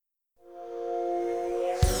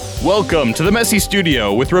Welcome to the Messy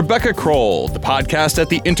Studio with Rebecca Kroll, the podcast at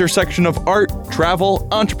the intersection of art, travel,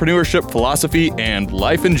 entrepreneurship, philosophy, and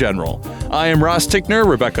life in general. I am Ross Tickner,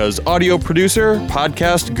 Rebecca's audio producer,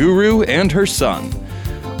 podcast guru, and her son.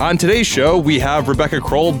 On today's show, we have Rebecca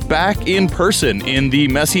Kroll back in person in the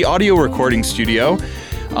Messy audio recording studio.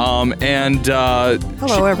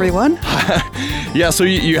 Hello, everyone. Yeah, so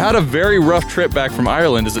you had a very rough trip back from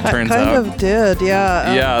Ireland, as it turns out. Kind of did,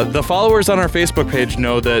 yeah. Yeah, the followers on our Facebook page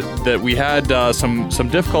know that we had some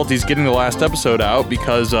difficulties getting the last episode out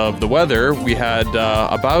because of the weather. We had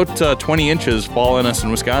about 20 inches fall on us in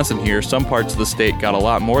Wisconsin here. Some parts of the state got a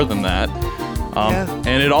lot more than that.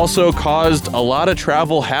 And it also caused a lot of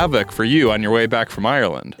travel havoc for you on your way back from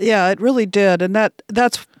Ireland. Yeah, it really did. And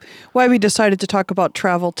that's why we decided to talk about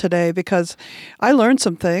travel today, because I learned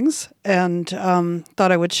some things and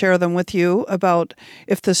thought I would share them with you about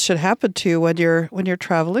if this should happen to you when you're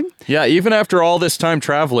traveling. Yeah, even after all this time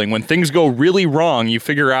traveling, when things go really wrong, you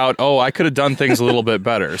figure out, I could have done things a little bit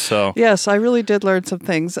better. So yes, I really did learn some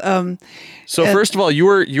things. First of all, you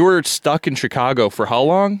were stuck in Chicago for how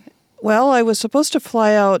long? Well, I was supposed to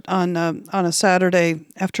fly out on a Saturday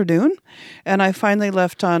afternoon, and I finally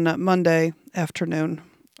left on Monday afternoon.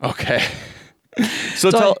 Okay. So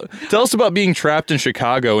tell us about being trapped in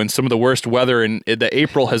Chicago in some of the worst weather that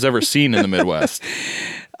April has ever seen in the Midwest.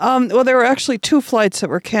 Well, there were actually two flights that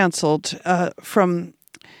were canceled from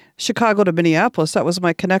Chicago to Minneapolis. That was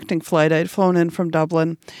my connecting flight. I had flown in from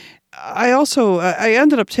Dublin. I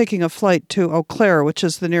ended up taking a flight to Eau Claire, which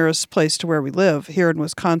is the nearest place to where we live here in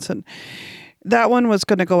Wisconsin. That one was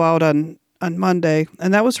going to go out on Monday,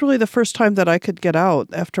 and that was really the first time that I could get out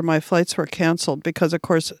after my flights were canceled because, of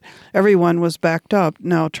course, everyone was backed up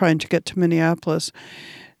now trying to get to Minneapolis.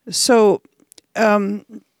 So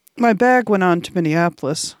my bag went on to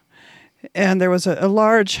Minneapolis, and there was a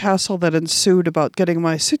large hassle that ensued about getting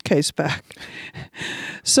my suitcase back.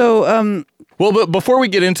 So well, but before we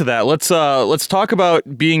get into that, let's talk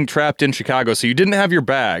about being trapped in Chicago. So you didn't have your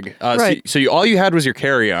bag. Right. So all you had was your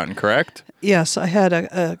carry-on, correct? Yes, I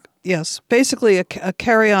had basically a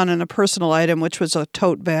carry-on and a personal item, which was a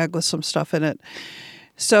tote bag with some stuff in it.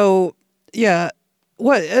 So yeah,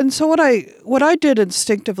 what I did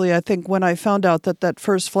instinctively, I think, when I found out that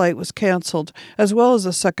first flight was canceled, as well as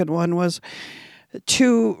the second one, was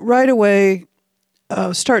to right away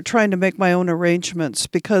start trying to make my own arrangements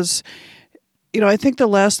because, I think the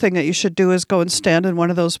last thing that you should do is go and stand in one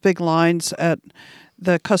of those big lines at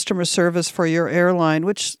the customer service for your airline,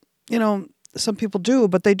 which, some people do,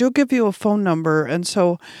 but they do give you a phone number. And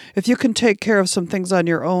so if you can take care of some things on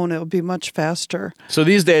your own, it will be much faster. So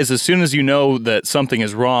these days, as soon as you know that something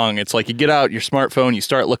is wrong, it's like you get out your smartphone, you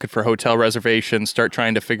start looking for hotel reservations, start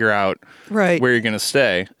trying to figure out where you're going to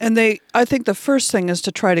stay. And I think the first thing is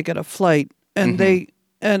to try to get a flight. And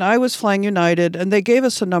And I was flying United, and they gave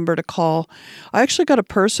us a number to call. I actually got a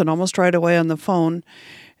person almost right away on the phone,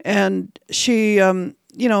 and she,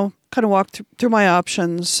 kind of walked through my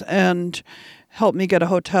options and helped me get a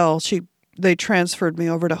hotel. They transferred me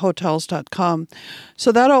over to Hotels.com,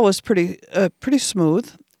 so that all was pretty smooth.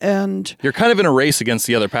 And you're kind of in a race against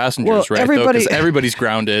the other passengers, right? Because everybody's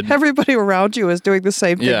grounded. Everybody around you is doing the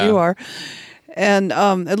same thing you are, and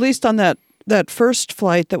at least on that first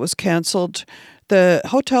flight that was canceled, the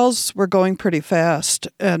hotels were going pretty fast,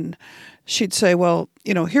 and she'd say, well,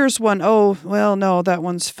 here's one. Oh, well, no, that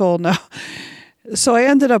one's full now. So I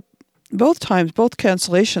ended up both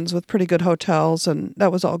cancellations with pretty good hotels, and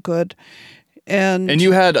that was all good. And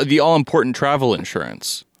you had the all-important travel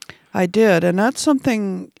insurance. I did, and that's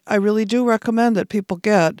something I really do recommend that people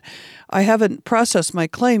get. I haven't processed my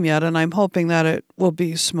claim yet, and I'm hoping that it will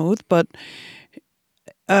be smooth, but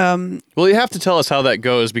well, you have to tell us how that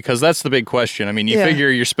goes because that's the big question. I mean, you figure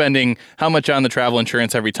you're spending how much on the travel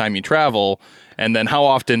insurance every time you travel, and then how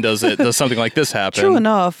often does something like this happen? True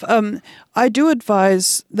enough. I do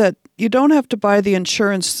advise that you don't have to buy the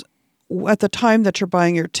insurance at the time that you're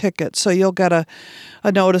buying your ticket. So you'll get a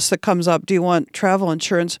notice that comes up, do you want travel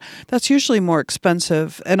insurance? That's usually more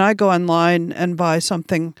expensive. And I go online and buy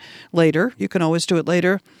something later. You can always do it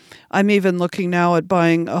later. I'm even looking now at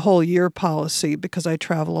buying a whole year policy because I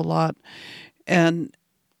travel a lot. And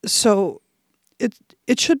so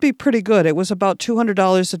it should be pretty good. It was about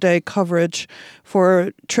 $200 a day coverage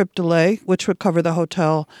for trip delay, which would cover the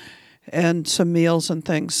hotel and some meals and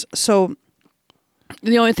things. So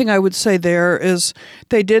the only thing I would say there is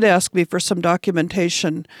they did ask me for some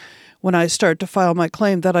documentation when I start to file my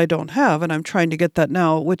claim that I don't have, and I'm trying to get that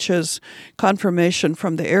now, which is confirmation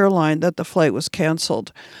from the airline that the flight was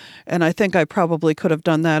canceled. And I think I probably could have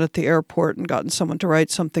done that at the airport and gotten someone to write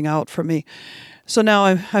something out for me. So now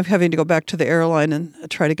I'm having to go back to the airline and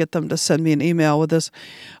try to get them to send me an email with this.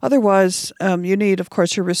 Otherwise, you need, of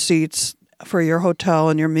course, your receipts for your hotel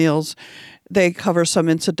and your meals. They cover some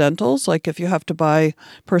incidentals, like if you have to buy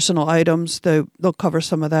personal items, they'll cover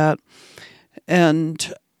some of that.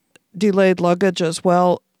 And delayed luggage as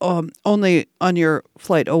well, only on your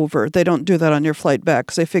flight over. They don't do that on your flight back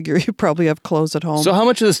because they figure you probably have clothes at home. So how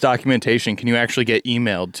much of this documentation can you actually get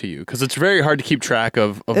emailed to you? Because it's very hard to keep track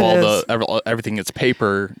of everything that's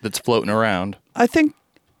paper that's floating around. I think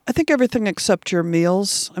everything except your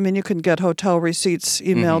meals. I mean, you can get hotel receipts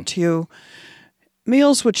emailed to you.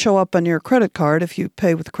 Meals would show up on your credit card if you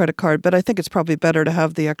pay with credit card, but I think it's probably better to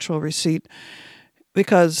have the actual receipt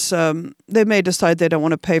because they may decide they don't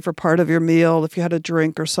want to pay for part of your meal if you had a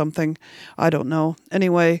drink or something. I don't know.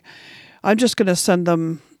 Anyway, I'm just going to send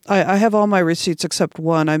them. I have all my receipts except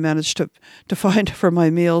one I managed to find for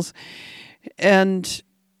my meals. And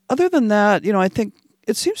other than that, I think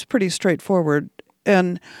it seems pretty straightforward.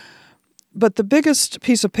 But the biggest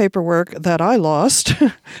piece of paperwork that I lost,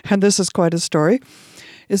 and this is quite a story,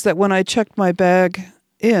 is that when I checked my bag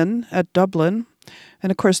in at Dublin, and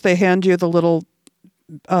of course they hand you the little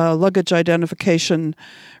luggage identification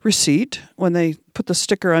receipt when they put the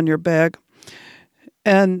sticker on your bag.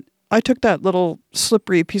 And I took that little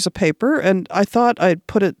slippery piece of paper and I thought I'd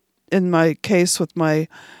put it in my case with my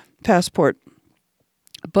passport.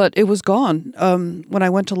 But it was gone when I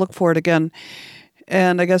went to look for it again.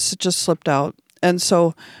 And I guess it just slipped out. And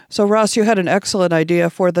so Ross, you had an excellent idea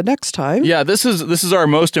for the next time. Yeah, this is our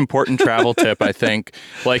most important travel tip, I think.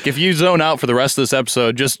 Like, if you zone out for the rest of this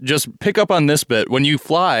episode, just pick up on this bit. When you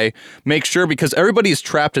fly, make sure, because everybody's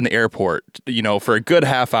trapped in the airport, for a good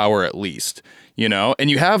half hour at least. And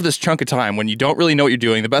you have this chunk of time when you don't really know what you're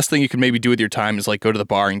doing. The best thing you can maybe do with your time is like go to the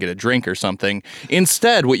bar and get a drink or something.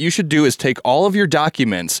 Instead, what you should do is take all of your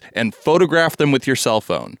documents and photograph them with your cell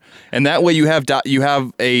phone. And that way you have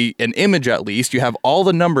an image at least. You have all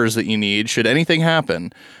the numbers that you need should anything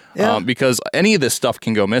happen. Yeah. Because any of this stuff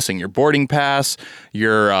can go missing. Your boarding pass,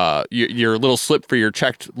 your little slip for your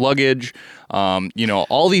checked luggage,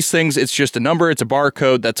 all these things. It's just a number. It's a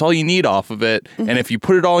barcode. That's all you need off of it. Mm-hmm. And if you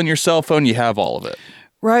put it all in your cell phone, you have all of it.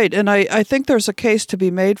 Right. And I think there's a case to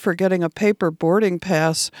be made for getting a paper boarding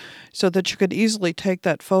pass so that you could easily take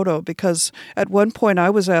that photo. Because at one point I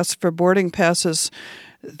was asked for boarding passes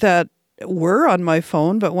that were on my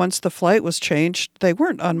phone, but once the flight was changed, they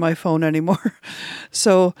weren't on my phone anymore.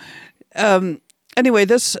 So anyway,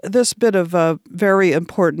 this bit of very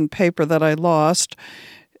important paper that I lost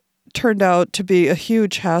turned out to be a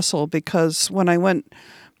huge hassle because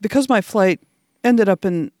my flight ended up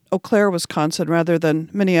in Eau Claire, Wisconsin, rather than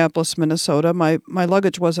Minneapolis, Minnesota. My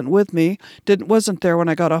luggage wasn't with me, wasn't there when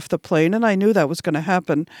I got off the plane, and I knew that was going to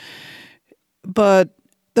happen. But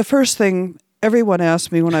the first thing everyone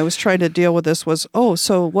asked me when I was trying to deal with this was, "Oh,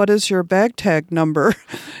 so what is your bag tag number?"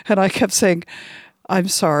 And I kept saying, "I'm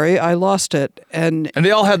sorry, I lost it." And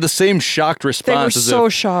they all had the same shocked response. They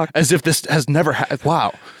were shocked. As if this has never happened.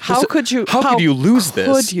 Wow. How could you lose this?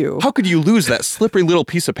 Could you? How could you lose that slippery little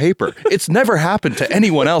piece of paper? It's never happened to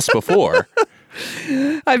anyone else before.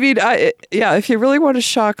 I mean, if you really want to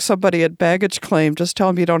shock somebody at baggage claim, just tell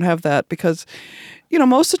them you don't have that because,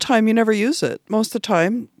 most of the time you never use it. Most of the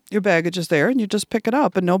time your baggage is there and you just pick it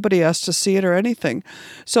up and nobody has to see it or anything.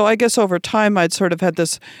 So I guess over time I'd sort of had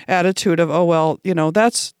this attitude of, oh, well,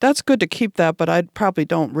 that's good to keep that, but I probably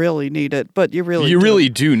don't really need it. But you really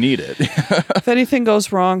do need it. If anything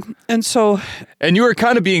goes wrong. And you were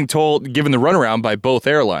kind of being given the runaround by both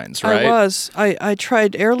airlines, right? I was. I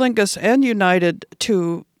tried Aer Lingus and United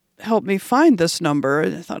to help me find this number.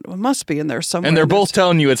 I thought it must be in there somewhere. And they're both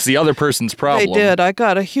telling you it's the other person's problem. They did. I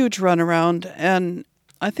got a huge runaround, and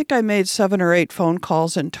I think I made 7 or 8 phone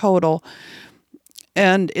calls in total.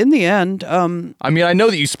 And in the end... I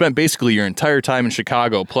know that you spent basically your entire time in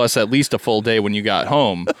Chicago, plus at least a full day when you got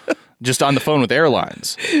home, just on the phone with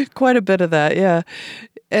airlines. Quite a bit of that, yeah.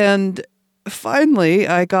 And finally,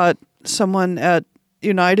 I got someone at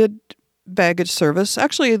United Baggage Service.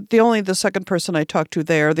 Actually, the second person I talked to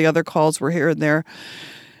there. The other calls were here and there.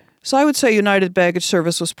 So I would say United Baggage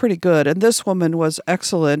Service was pretty good, and this woman was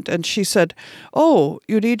excellent. And she said, "Oh,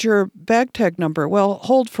 you need your bag tag number. Well,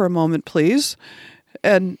 hold for a moment, please."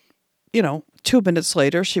 And, 2 minutes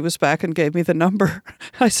later, she was back and gave me the number.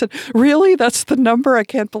 I said, "Really? That's the number? I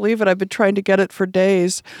can't believe it. I've been trying to get it for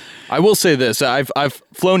days." I will say this. I've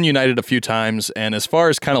flown United a few times, and as far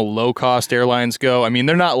as kind of low-cost airlines go, I mean,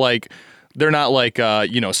 they're not like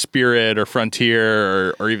Spirit or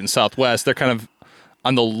Frontier or even Southwest. They're kind of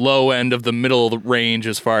on the low end of the middle of the range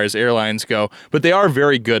as far as airlines go, but they are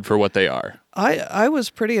very good for what they are. I was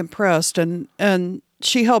pretty impressed, and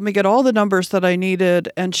she helped me get all the numbers that I needed,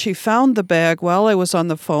 and she found the bag while I was on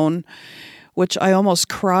the phone, which I almost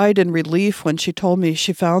cried in relief when she told me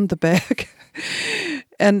she found the bag.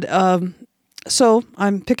 And so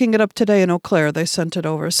I'm picking it up today in Eau Claire. They sent it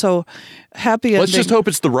over. So happy ending. Let's just hope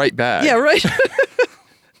it's the right bag. Yeah, right.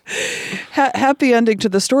 Happy ending to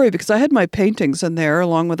the story, because I had my paintings in there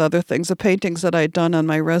along with other things, the paintings that I'd done on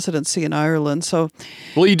my residency in Ireland. So,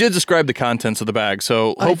 well, you did describe the contents of the bag,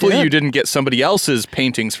 so hopefully you didn't get somebody else's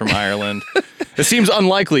paintings from Ireland. It seems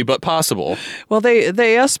unlikely, but possible. Well,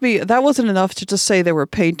 they asked me, that wasn't enough to just say there were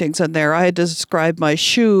paintings in there. I had to describe my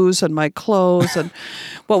shoes and my clothes and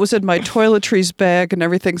what was in my toiletries bag and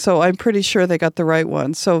everything. So I'm pretty sure they got the right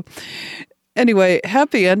one. So anyway,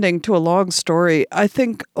 happy ending to a long story. I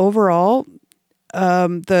think overall,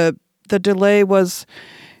 the delay was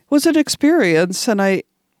an experience, and I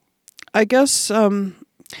guess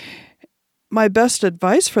my best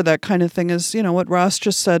advice for that kind of thing is, what Ross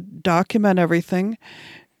just said: document everything,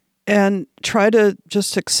 and try to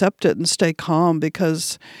just accept it and stay calm,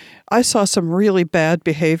 because I saw some really bad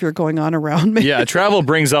behavior going on around me. Yeah, travel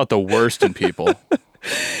brings out the worst in people.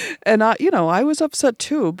 And I was upset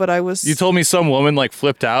too, but I was... You told me some woman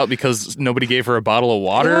flipped out because nobody gave her a bottle of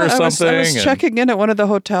water or something. I was checking in at one of the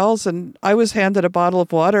hotels, and I was handed a bottle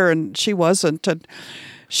of water and she wasn't. And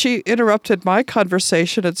she interrupted my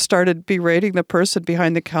conversation and started berating the person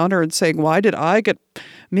behind the counter and saying, why did I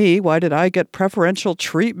get preferential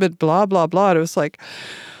treatment, blah, blah, blah. And it was like,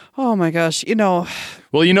 oh my gosh, Well,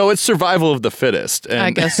 it's survival of the fittest. And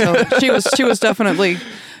I guess so. She was definitely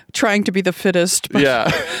trying to be the fittest. But,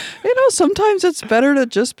 yeah. Sometimes it's better to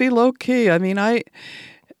just be low key. I mean,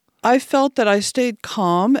 I felt that I stayed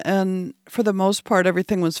calm, and for the most part,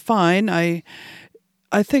 everything was fine. I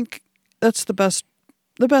think that's the best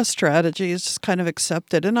strategy, is just kind of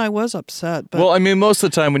accept it. And I was upset. But well, I mean, most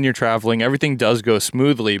of the time when you're traveling, everything does go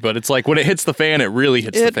smoothly, but it's like when it hits the fan, it really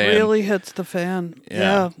hits the fan. It really hits the fan.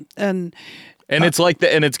 Yeah. And it's like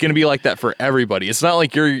that, and it's going to be like that for everybody. It's not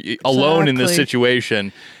like you're alone in this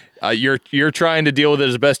situation. You're trying to deal with it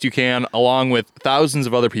as best you can, along with thousands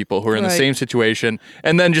of other people who are in the same situation,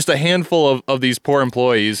 and then just a handful of these poor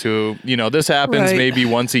employees who, this happens maybe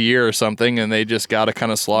once a year or something, and they just got to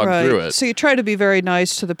kind of slog through it. So you try to be very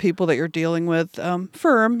nice to the people that you're dealing with,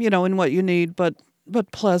 firm, in what you need, but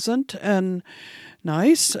pleasant and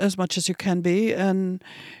nice as much as you can be, and.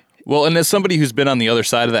 Well, and as somebody who's been on the other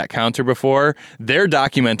side of that counter before, they're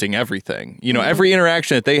documenting everything. Every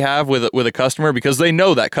interaction that they have with a customer, because they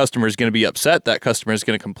know that customer is going to be upset, that customer is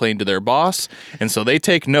going to complain to their boss, and so they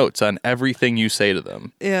take notes on everything you say to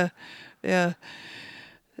them. Yeah, yeah.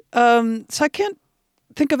 So I can't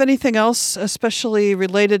think of anything else, especially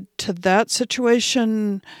related to that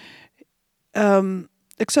situation,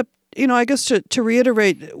 except. I guess to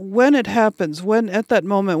reiterate, when it happens, when at that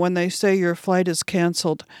moment when they say your flight is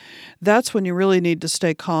canceled, that's when you really need to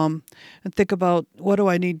stay calm and think about, what do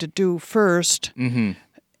I need to do first,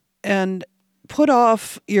 and put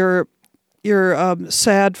off your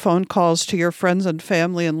sad phone calls to your friends and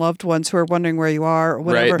family and loved ones who are wondering where you are or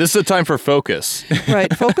whatever. Right. This is a time for focus.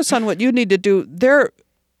 Right. Focus on what you need to do.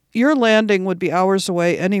 Your landing would be hours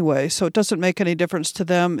away anyway, so it doesn't make any difference to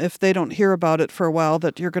them if they don't hear about it for a while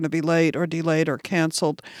that you're going to be late or delayed or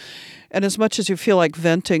canceled. And as much as you feel like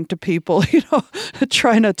venting to people,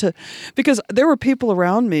 try not to, because there were people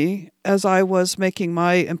around me as I was making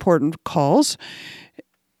my important calls,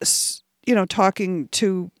 talking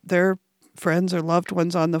to their friends or loved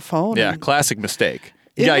ones on the phone. Yeah, classic mistake.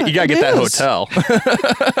 You got to get that hotel.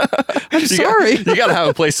 I'm sorry. You got to have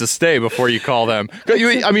a place to stay before you call them.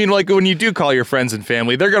 I mean, when you do call your friends and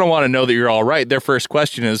family, they're going to want to know that you're all right. Their first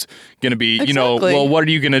question is going to be, well, what are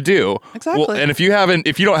you going to do? Exactly. Well, and if you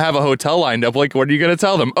don't have a hotel lined up, what are you going to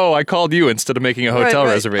tell them? Oh, I called you instead of making a hotel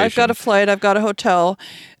reservation. I've got a flight. I've got a hotel.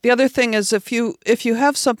 The other thing is, if you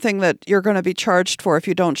have something that you're going to be charged for if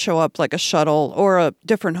you don't show up, like a shuttle or a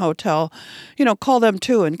different hotel, call them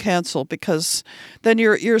too and cancel, because then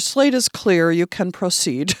your slate is clear. You can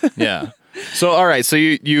proceed. Yeah. So all right. So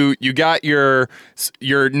you got your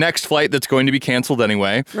next flight that's going to be canceled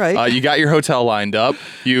anyway. Right. You got your hotel lined up.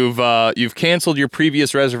 You've canceled your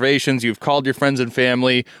previous reservations. You've called your friends and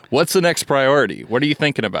family. What's the next priority? What are you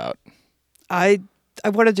thinking about? I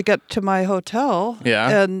wanted to get to my hotel.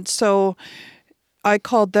 Yeah. And so I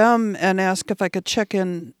called them and asked if I could check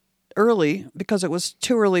in early, because it was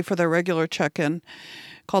too early for their regular check-in.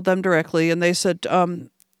 Called them directly, and they said,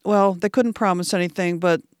 well, they couldn't promise anything,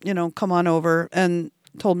 but, come on over, and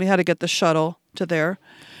told me how to get the shuttle to there.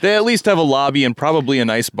 They at least have a lobby and probably a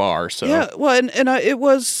nice bar. So yeah, well, and it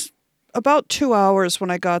was about 2 hours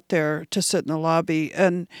when I got there to sit in the lobby,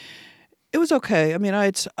 and it was okay. I mean,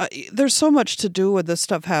 there's so much to do when this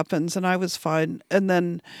stuff happens, and I was fine. And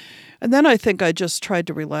then I think I just tried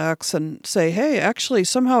to relax and say, hey, actually,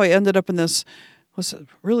 somehow I ended up in this, was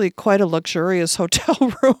really quite a luxurious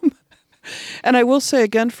hotel room. And I will say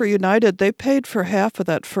again, for United, they paid for half of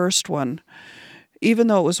that first one, even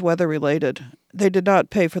though it was weather related. They did not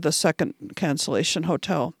pay for the second cancellation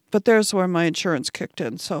hotel, but there's where my insurance kicked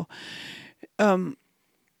in. So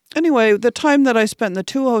anyway, the time that I spent in the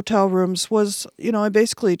 2 hotel rooms was, I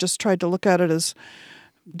basically just tried to look at it as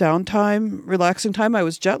downtime, relaxing time. I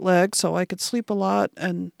was jet lagged, so I could sleep a lot,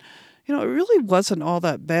 and it really wasn't all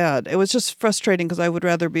that bad. It was just frustrating because I would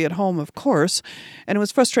rather be at home, of course. And it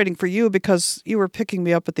was frustrating for you because you were picking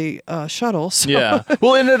me up at the shuttle. So. Yeah.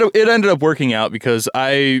 Well, it ended up working out because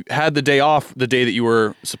I had the day off the day that you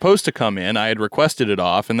were supposed to come in. I had requested it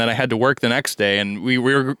off, and then I had to work the next day. And we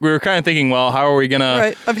were kind of thinking, well, how are we going to...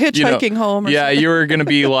 Right. I'm hitchhiking home. Yeah, something. You were going to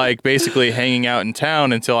be like basically hanging out in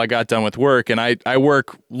town until I got done with work. And I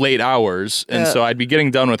work late hours. And so I'd be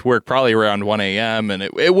getting done with work probably around 1 a.m. And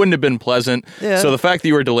it wouldn't have been pleasant. Yeah. So the fact that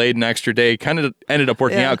you were delayed an extra day kind of ended up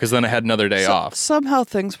working out because then I had another day off. Somehow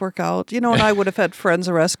things work out, and I would have had friends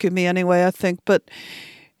rescue me anyway, I think. But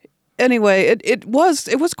anyway, it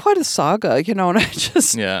was quite a saga, and I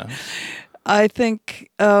just, I think,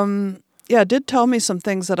 it did tell me some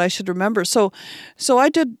things that I should remember. So I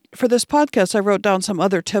did, for this podcast, I wrote down some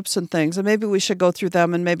other tips and things, and maybe we should go through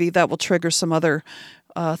them, and maybe that will trigger some other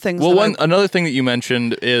things. Well, another thing that you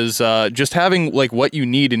mentioned is just having like what you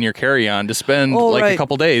need in your carry-on to spend a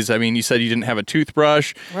couple days. I mean, you said you didn't have a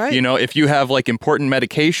toothbrush. Right. If you have like important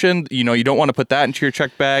medication, you don't want to put that into your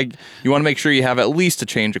check bag. You want to make sure you have at least a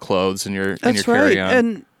change of clothes in your That's carry-on. Right.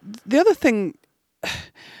 And the other thing,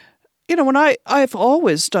 when I've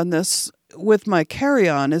always done this with my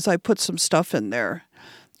carry-on is I put some stuff in there,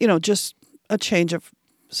 just a change of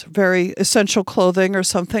very essential clothing or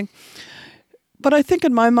something. But I think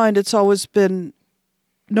in my mind, it's always been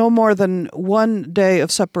no more than 1 day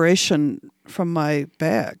of separation from my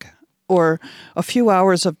bag or a few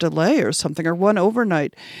hours of delay or something, or one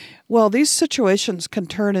overnight. Well, these situations can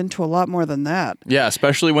turn into a lot more than that. Yeah,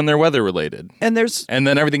 especially when they're weather related. And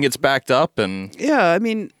then everything gets backed up. And yeah, I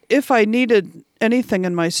mean, if I needed anything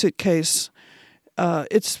in my suitcase,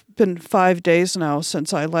 it's been 5 days now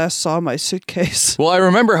since I last saw my suitcase. Well, I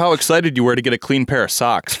remember how excited you were to get a clean pair of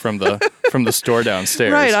socks from the store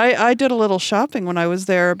downstairs. Right. I did a little shopping when I was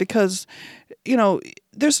there because,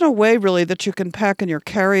 there's no way really that you can pack in your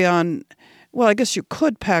carry-on. Well, I guess you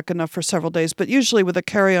could pack enough for several days, but usually with a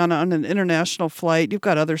carry-on on an international flight, you've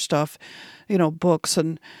got other stuff, books,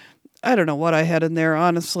 and I don't know what I had in there,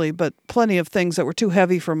 honestly, but plenty of things that were too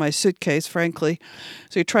heavy for my suitcase, frankly.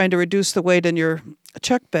 So you're trying to reduce the weight in your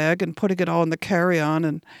check bag and putting it all in the carry-on.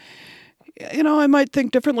 And, I might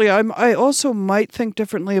think differently. I also might think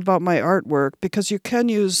differently about my artwork because you can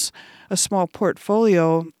use a small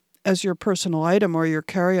portfolio as your personal item or your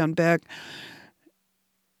carry-on bag.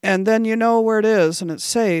 And then you know where it is and it's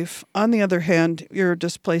safe. On the other hand, you're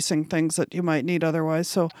displacing things that you might need otherwise.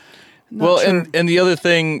 So... Sure. And the other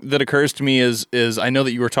thing that occurs to me is I know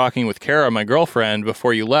that you were talking with Kara, my girlfriend,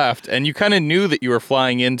 before you left, and you kind of knew that you were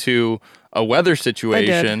flying into a weather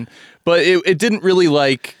situation, but it didn't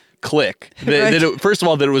really click. First of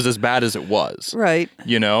all, that it was as bad as it was. Right.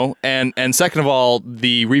 And second of all,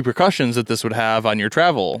 the repercussions that this would have on your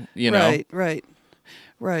travel, Right.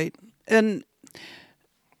 And,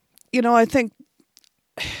 I think...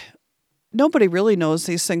 Nobody really knows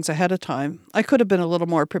these things ahead of time. I could have been a little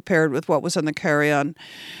more prepared with what was in the carry-on,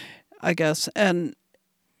 I guess. And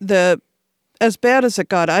as bad as it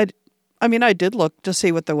got, I did look to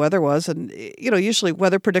see what the weather was. And, usually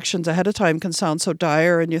weather predictions ahead of time can sound so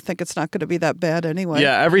dire and you think it's not going to be that bad anyway.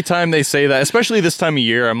 Yeah, every time they say that, especially this time of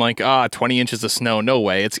year, I'm like, 20 inches of snow, no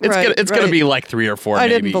way. It's going to be like 3 or 4 I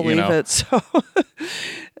maybe. didn't believe it, so...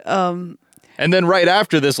 And then right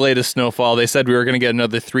after this latest snowfall, they said we were going to get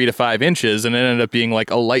another 3 to 5 inches, and it ended up being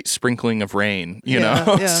like a light sprinkling of rain, know?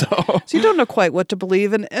 Yeah. So you don't know quite what to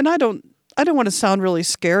believe. And I don't want to sound really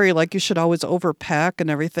scary, like you should always overpack and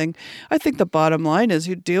everything. I think the bottom line is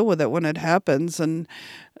you deal with it when it happens, and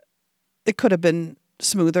it could have been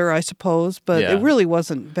smoother, I suppose, but it really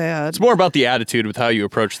wasn't bad. It's more about the attitude with how you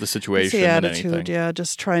approach the situation. It's the attitude,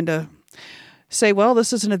 just trying to say, well,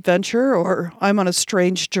 this is an adventure, or I'm on a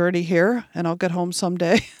strange journey here, and I'll get home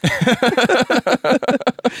someday.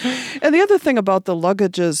 And the other thing about the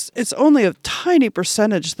luggage is it's only a tiny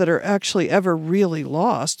percentage that are actually ever really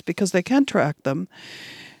lost because they can track them.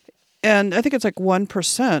 And I think it's like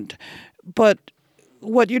 1%. But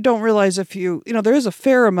what you don't realize there is a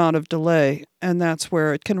fair amount of delay, and that's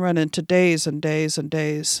where it can run into days and days and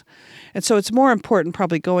days. And so it's more important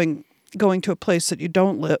probably going to a place that you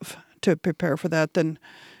don't live to prepare for that than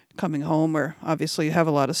coming home, or obviously you have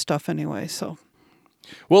a lot of stuff anyway, so.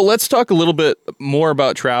 Well, let's talk a little bit more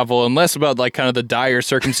about travel and less about like kind of the dire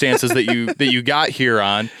circumstances that you got here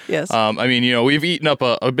on. Yes. We've eaten up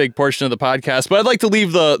a big portion of the podcast, but I'd like to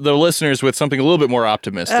leave the listeners with something a little bit more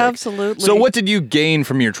optimistic. Absolutely. So what did you gain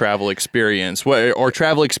from your travel experience or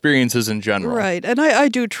travel experiences in general? Right. And I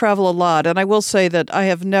do travel a lot, and I will say that I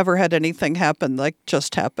have never had anything happen like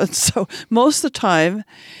just happened. So most of the time,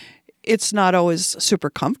 it's not always super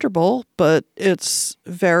comfortable, but it's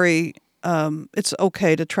very... it's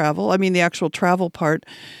okay to travel. I mean, the actual travel part,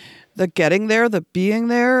 the getting there, the being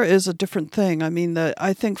there is a different thing. I mean,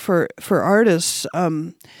 I think for artists,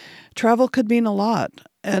 travel could mean a lot,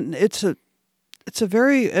 and it's a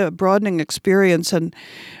very broadening experience. And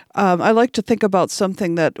I like to think about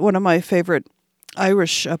something that one of my favorite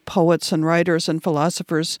Irish poets and writers and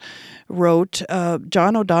philosophers wrote,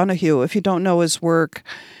 John O'Donohue. If you don't know his work,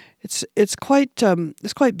 it's quite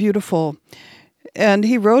beautiful, and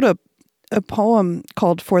he wrote a poem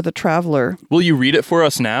called For the Traveler. Will you read it for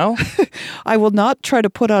us now? I will not try to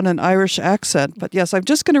put on an Irish accent, but yes, I'm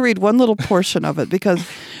just going to read one little portion of it because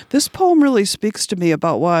this poem really speaks to me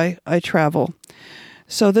about why I travel.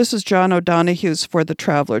 So this is John O'Donohue's For the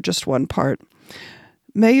Traveler, just one part.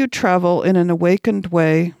 May you travel in an awakened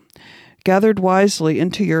way, gathered wisely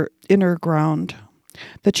into your inner ground,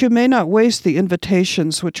 that you may not waste the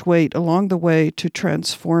invitations which wait along the way to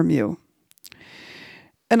transform you.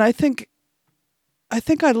 And I think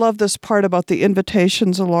I love this part about the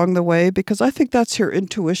invitations along the way, because I think that's your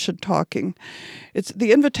intuition talking.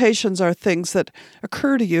 The invitations are things that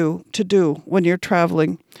occur to you to do when you're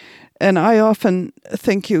traveling. And I often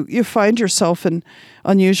think you find yourself in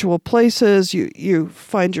unusual places. You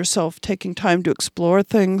find yourself taking time to explore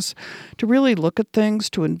things, to really look at things,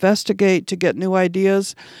 to investigate, to get new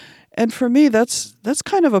ideas. And for me, that's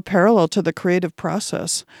kind of a parallel to the creative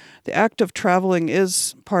process. The act of traveling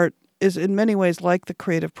is in many ways like the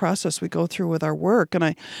creative process we go through with our work.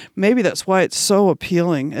 And maybe that's why it's so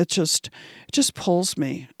appealing. It just pulls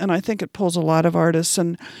me. And I think it pulls a lot of artists.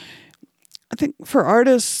 And I think for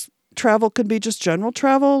artists, travel can be just general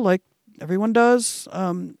travel, like everyone does,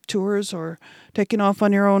 tours or taking off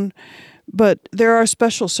on your own. But there are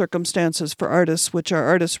special circumstances for artists, which are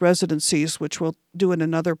artist residencies, which we'll do in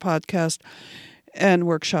another podcast, and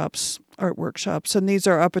workshops, art workshops. And these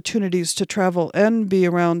are opportunities to travel and be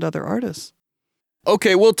around other artists.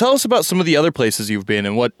 Okay, well, tell us about some of the other places you've been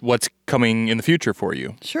and what's coming in the future for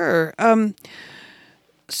you. Sure.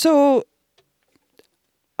 So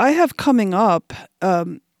I have coming up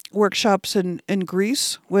workshops in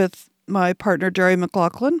Greece with my partner, Jerry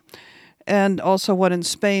McLaughlin, and also one in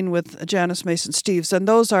Spain with Janice Mason-Steeves. And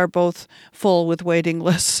those are both full with waiting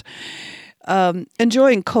lists.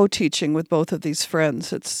 Enjoying co-teaching with both of these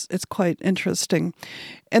friends. It's quite interesting.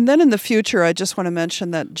 And then in the future, I just want to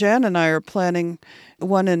mention that Jan and I are planning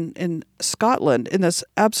one in Scotland in this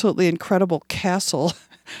absolutely incredible castle.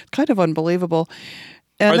 Kind of unbelievable.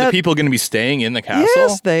 And are the people going to be staying in the castle?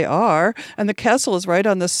 Yes, they are. And the castle is right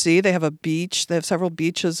on the sea. They have a beach. They have several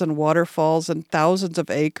beaches and waterfalls and thousands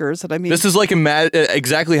of acres. And I mean, this is like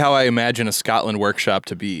exactly how I imagine a Scotland workshop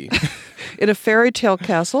to be. In a fairy tale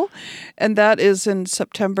castle. And that is in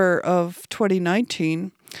September of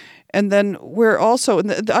 2019. And then we're also,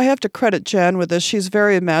 and I have to credit Jan with this, she's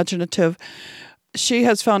very imaginative. She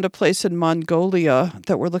has found a place in Mongolia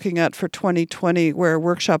that we're looking at for 2020 where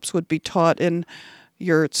workshops would be taught in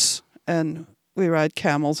yurts, and we ride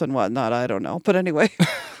camels and whatnot. I don't know, but anyway.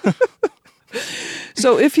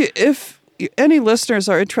 So if any listeners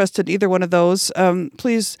are interested in either one of those,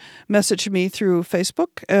 please message me through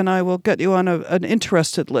Facebook, and I will get you on an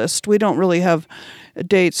interested list. We don't really have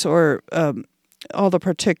dates or all the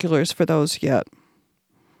particulars for those yet.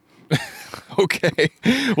 Okay.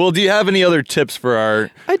 Well, do you have any other tips for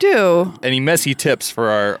I do. Any messy tips for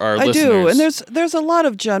our listeners? I do, and there's a lot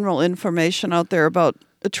of general information out there about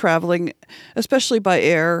traveling, especially by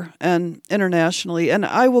air and internationally. And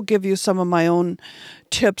I will give you some of my own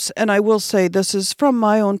tips. And I will say this is from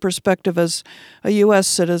my own perspective as a U.S.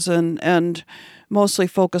 citizen and mostly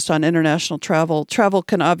focused on international travel. Travel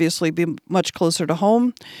can obviously be much closer to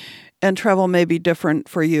home. And travel may be different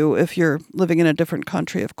for you if you're living in a different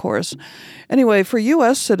country, of course. Anyway, for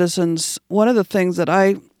U.S. citizens, one of the things that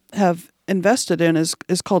I have invested in is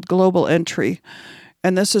called Global Entry.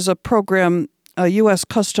 And this is a program, a U.S.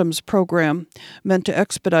 Customs program meant to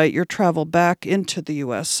expedite your travel back into the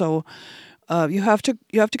U.S. So You have to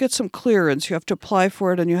get some clearance. You have to apply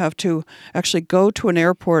for it, and you have to actually go to an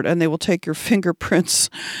airport, and they will take your fingerprints.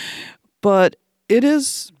 But it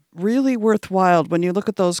is really worthwhile when you look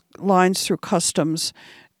at those lines through customs,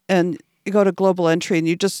 and you go to global entry, and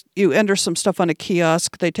you enter some stuff on a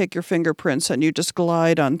kiosk. They take your fingerprints, and you just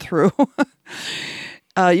glide on through.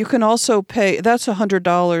 You can also pay. That's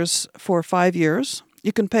 $100 for 5 years.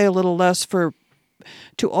 You can pay a little less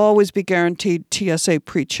to always be guaranteed TSA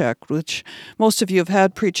pre-check, which most of you have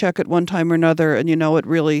had pre-check at one time or another, and it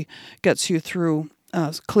really gets you through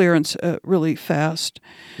clearance really fast.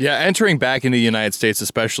 Yeah, entering back into the United States,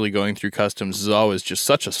 especially going through customs, is always just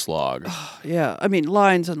such a slog. Yeah, I mean,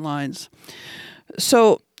 lines and lines.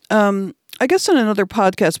 So I guess in another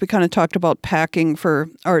podcast, we kind of talked about packing for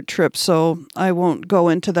art trips, so I won't go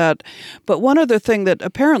into that. But one other thing that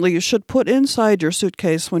apparently you should put inside your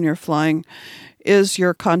suitcase when you're flying is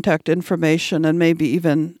your contact information and maybe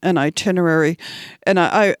even an itinerary. And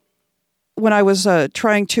when I was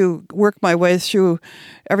trying to work my way through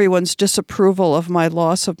everyone's disapproval of my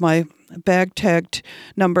loss of my bag tagged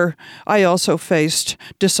number, I also faced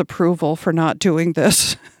disapproval for not doing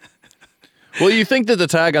this. Well, you think that the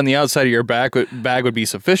tag on the outside of your bag would be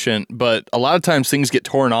sufficient, but a lot of times things get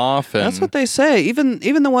torn off. And that's what they say. Even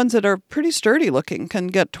the ones that are pretty sturdy looking can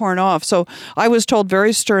get torn off. So I was told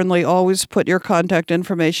very sternly, always put your contact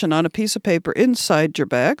information on a piece of paper inside your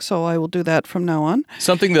bag. So I will do that from now on.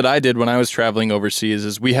 Something that I did when I was traveling overseas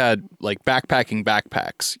is we had like backpacking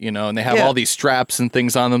backpacks, and they have all these straps and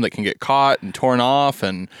things on them that can get caught and torn off.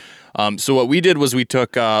 And so what we did was we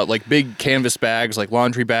took like big canvas bags, like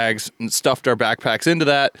laundry bags, and stuffed our backpacks into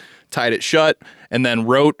that, tied it shut, and then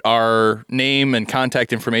wrote our name and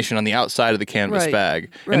contact information on the outside of the canvas bag.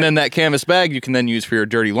 Right. And then that canvas bag you can then use for your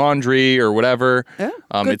dirty laundry or whatever. Yeah,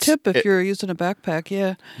 good tip if you're using a backpack,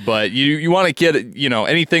 yeah. But you want to get,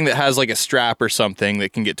 anything that has like a strap or something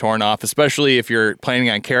that can get torn off, especially if you're planning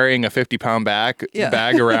on carrying a 50-pound bag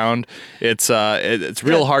around. It's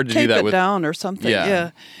real hard to do that with. Tape it down or something,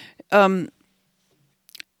 yeah.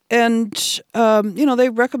 They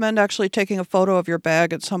recommend actually taking a photo of your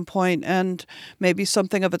bag at some point and maybe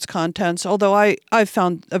something of its contents, although I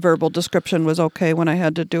found a verbal description was okay when I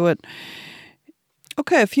had to do it.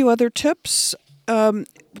 Okay, a few other tips. When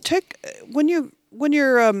you're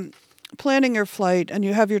planning your flight and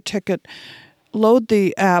you have your ticket, load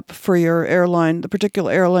the app for your airline, the particular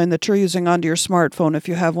airline that you're using, onto your smartphone if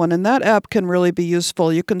you have one. And that app can really be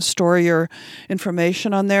useful. You can store your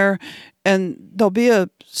information on there, and there'll be a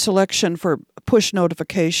selection for push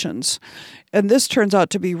notifications. And this turns out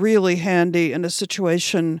to be really handy in a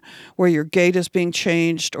situation where your gate is being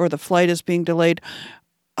changed or the flight is being delayed.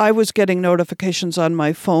 I was getting notifications on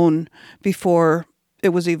my phone before it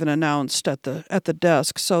was even announced at the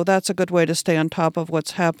desk. So that's a good way to stay on top of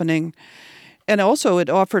what's happening. And also it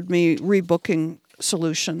offered me rebooking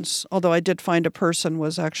solutions, although I did find a person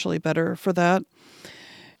was actually better for that.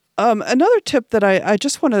 Another tip that I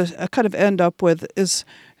just want to kind of end up with is,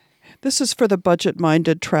 this is for the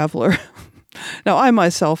budget-minded traveler. Now, I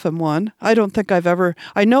myself am one. I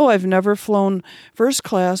know I've never flown first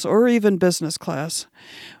class or even business class.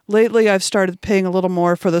 Lately, I've started paying a little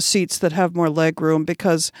more for the seats that have more leg room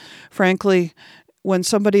because, frankly, when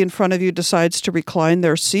somebody in front of you decides to recline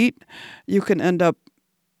their seat, you can end up,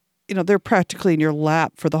 they're practically in your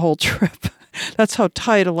lap for the whole trip. That's how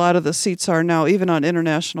tight a lot of the seats are now, even on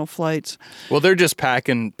international flights. Well, they're just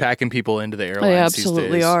packing people into the airlines. They absolutely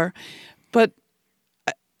these days. Are. But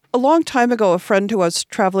a long time ago, a friend who I was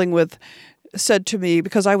traveling with said to me,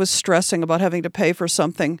 because I was stressing about having to pay for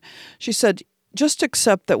something, she said, just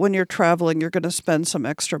accept that when you're traveling, you're going to spend some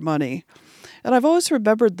extra money. And I've always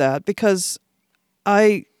remembered that because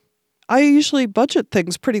I usually budget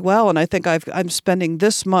things pretty well, and I think I'm spending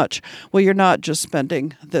this much. Well, you're not just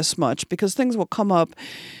spending this much because things will come up,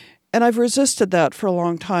 and I've resisted that for a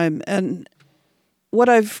long time. And what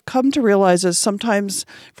I've come to realize is sometimes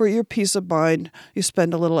for your peace of mind, you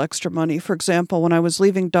spend a little extra money. For example, when I was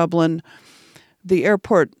leaving Dublin, the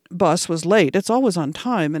airport bus was late. It's always on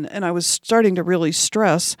time, and I was starting to really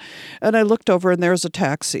stress. And I looked over, and there's a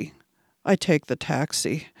taxi. I take the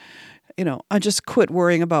taxi. I just quit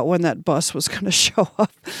worrying about when that bus was going to show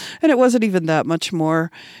up. And it wasn't even that much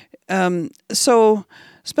more. So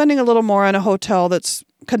spending a little more on a hotel that's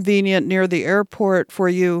convenient near the airport for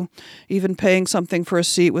you, even paying something for a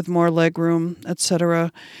seat with more legroom,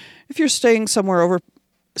 etc. If you're staying somewhere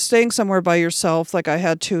by yourself, like I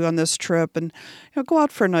had to on this trip, and go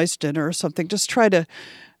out for a nice dinner or something, just try to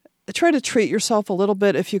treat yourself a little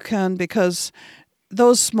bit if you can, because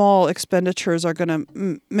those small expenditures are going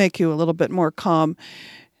to make you a little bit more calm.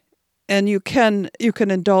 And you can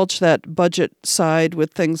indulge that budget side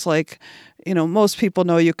with things like, most people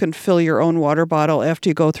know you can fill your own water bottle after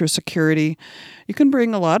you go through security. You can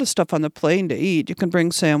bring a lot of stuff on the plane to eat. You can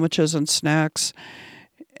bring sandwiches and snacks.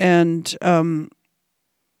 And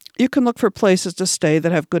you can look for places to stay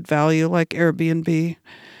that have good value, like Airbnb.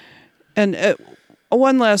 And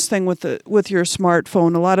one last thing with your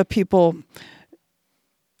smartphone, a lot of people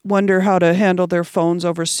wonder how to handle their phones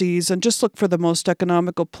overseas, and just look for the most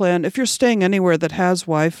economical plan. If you're staying anywhere that has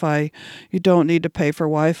Wi-Fi, you don't need to pay for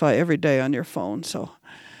Wi-Fi every day on your phone. So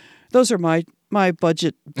those are my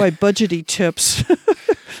budgety tips.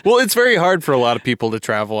 Well, it's very hard for a lot of people to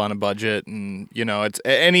travel on a budget, and it's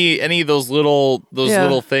any of those little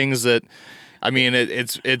things that, I mean,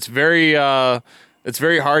 it's very hard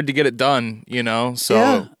to get it done, So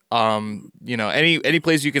Yeah. Any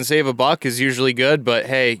place you can save $1 is usually good, but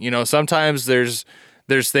hey, sometimes there's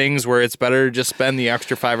things where it's better to just spend the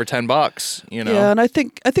extra $5 or $10, Yeah, and I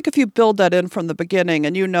think if you build that in from the beginning,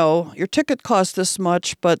 and your ticket costs this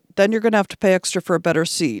much, but then you're going to have to pay extra for a better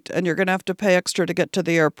seat, and you're going to have to pay extra to get to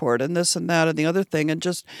the airport, and this and that and the other thing, and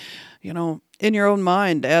just, in your own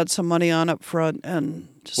mind, add some money on up front and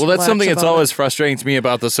just Well, that's something that's always it. frustrating to me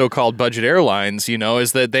about the so-called budget airlines,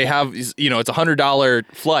 is that they have, it's $100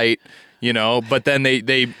 flight, but then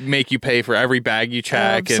they make you pay for every bag you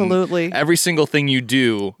check. Absolutely. And every single thing you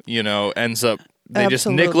do, ends up, they just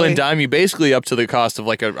Absolutely. nickel and dime you basically up to the cost of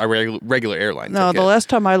like a regular airline No, ticket. the last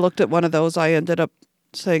time I looked at one of those, I ended up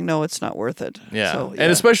saying, no, it's not worth it. Yeah. So,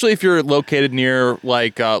 And especially if you're located near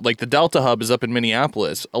like the Delta hub is up in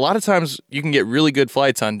Minneapolis. A lot of times you can get really good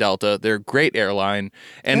flights on Delta. They're a great airline.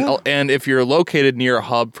 And Yeah. and if you're located near a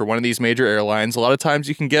hub for one of these major airlines, a lot of times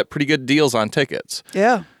you can get pretty good deals on tickets.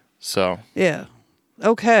 Yeah. So, Yeah.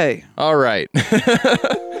 Okay. all right.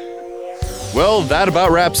 Well, that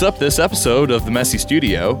about wraps up this episode of The Messy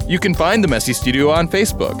Studio. You can find The Messy Studio on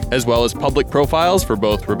Facebook, as well as public profiles for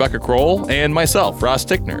both Rebecca Kroll and myself, Ross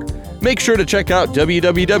Tickner. Make sure to check out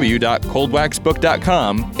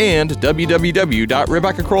www.coldwaxbook.com and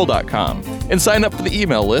www.rebeccakroll.com and sign up for the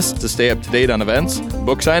email list to stay up to date on events,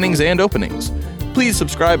 book signings, and openings. Please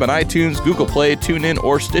subscribe on iTunes, Google Play, TuneIn,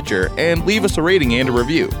 or Stitcher, and leave us a rating and a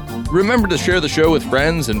review. Remember to share the show with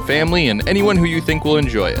friends and family and anyone who you think will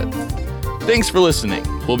enjoy it. Thanks for listening.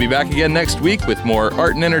 We'll be back again next week with more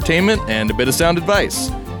art and entertainment and a bit of sound advice.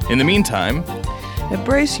 In the meantime,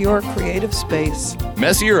 Embrace your creative space.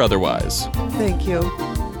 messy or otherwise. Thank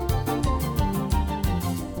you.